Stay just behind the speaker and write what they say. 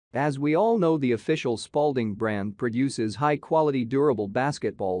As we all know, the official Spalding brand produces high-quality durable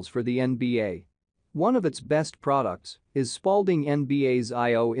basketballs for the NBA. One of its best products is Spalding NBA's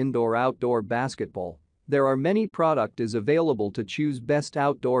IO Indoor-Outdoor Basketball. There are many products available to choose best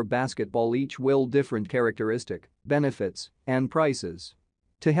outdoor basketball, each will different characteristic, benefits, and prices.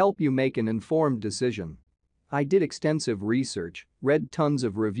 To help you make an informed decision, I did extensive research, read tons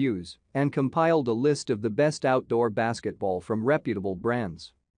of reviews, and compiled a list of the best outdoor basketball from reputable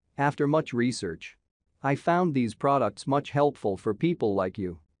brands. After much research, I found these products much helpful for people like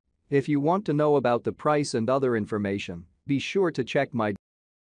you. If you want to know about the price and other information, be sure to check my.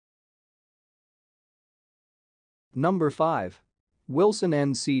 Number 5. Wilson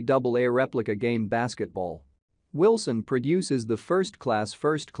NCAA Replica Game Basketball. Wilson produces the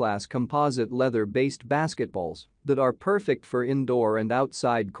first-class composite leather-based basketballs that are perfect for indoor and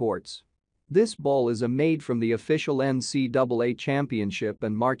outside courts. This ball is made from the official NCAA Championship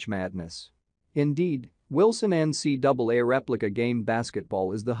and March Madness. Indeed, Wilson NCAA Replica Game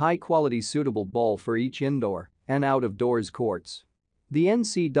Basketball is the high-quality suitable ball for each indoor and out-of-doors courts. The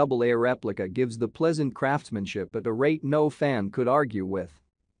NCAA Replica gives the pleasant craftsmanship at a rate no fan could argue with.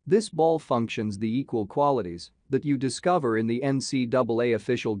 This ball functions the equal qualities that you discover in the NCAA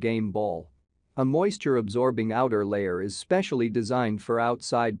official game ball. A moisture-absorbing outer layer is specially designed for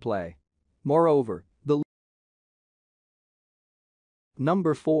outside play. Moreover, the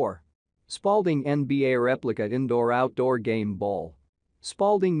Number 4. Spalding NBA Replica Indoor-Outdoor Game Ball.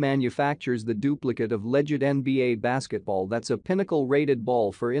 Spalding manufactures the duplicate of legit NBA basketball that's a pinnacle-rated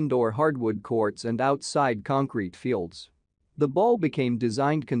ball for indoor hardwood courts and outside concrete fields. The ball became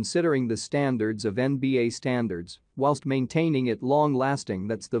designed considering the standards of NBA standards whilst maintaining it long-lasting.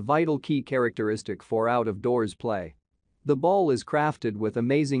 That's the vital key characteristic for out-of-doors play. The ball is crafted with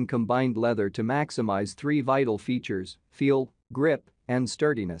amazing combined leather to maximize three vital features: feel, grip, and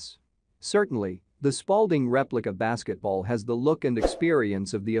sturdiness. Certainly, the Spalding Replica basketball has the look and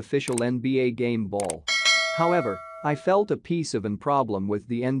experience of the official NBA game ball. However, I felt a piece of a problem with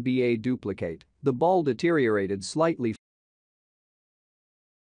the NBA duplicate. The ball deteriorated slightly.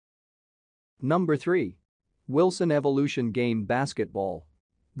 Number 3. Wilson Evolution Game Basketball.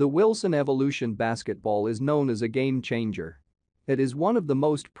 The Wilson Evolution basketball is known as a game changer. It is one of the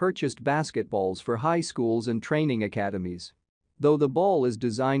most purchased basketballs for high schools and training academies. Though the ball is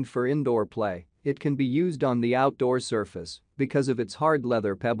designed for indoor play, it can be used on the outdoor surface because of its hard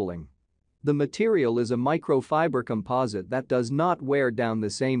leather pebbling. The material is a microfiber composite that does not wear down the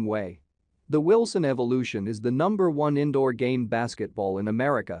same way. The Wilson Evolution is the #1 indoor game basketball in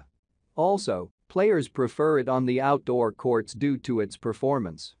America. Also, players prefer it on the outdoor courts due to its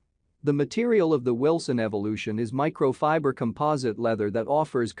performance. The material of the Wilson Evolution is microfiber composite leather that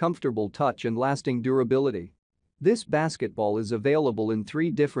offers comfortable touch and lasting durability. This basketball is available in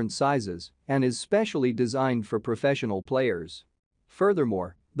 3 different sizes and is specially designed for professional players.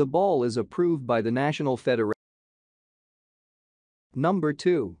 Furthermore, the ball is approved by the National Federation. Number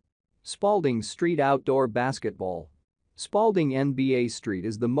 2. Spalding Street Outdoor Basketball. Spalding NBA Street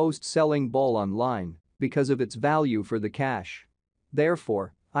is the most selling ball online because of its value for the cash.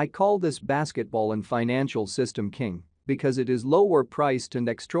 Therefore, I call this basketball an financial system king because it is lower priced and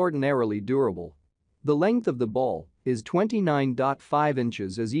extraordinarily durable. The length of the ball is 29.5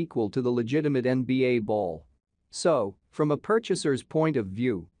 inches, is equal to the legitimate NBA ball. So, from a purchaser's point of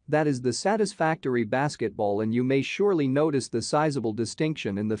view, that is the satisfactory basketball, and you may surely notice the sizable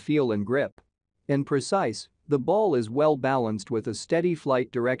distinction in the feel and grip. In precise, the ball is well balanced with a steady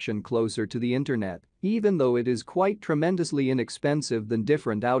flight direction closer to the internet, even though it is quite tremendously inexpensive than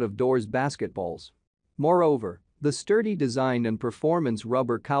different out-of-doors basketballs. Moreover, the sturdy design and performance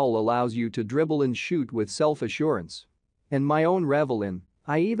rubber cowl allows you to dribble and shoot with self-assurance. In my own revel-in,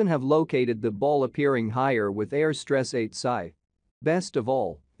 I even have located the ball appearing higher with air stress 8 psi. Best of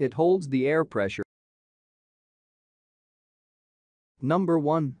all, it holds the air pressure. Number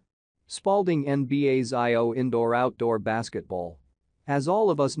 1. Spalding NBA's IO Indoor-Outdoor Basketball. As all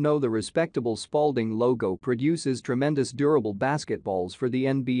of us know, the respectable Spalding logo produces tremendous durable basketballs for the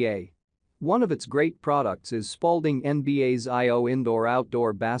NBA. One of its great products is Spalding NBA's IO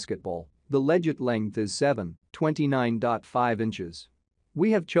Indoor-Outdoor Basketball. The legit length is 29.5 inches.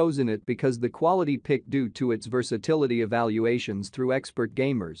 We have chosen it because the quality pick due to its versatility evaluations through expert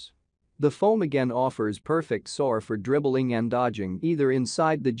gamers. The foam again offers perfect soar for dribbling and dodging either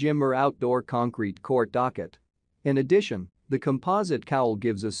inside the gym or outdoor concrete court docket. In addition, the composite cowl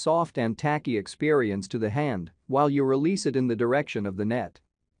gives a soft and tacky experience to the hand while you release it in the direction of the net.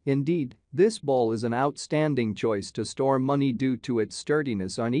 Indeed, this ball is an outstanding choice to store money due to its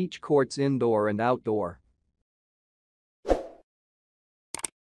sturdiness on each court's indoor and outdoor.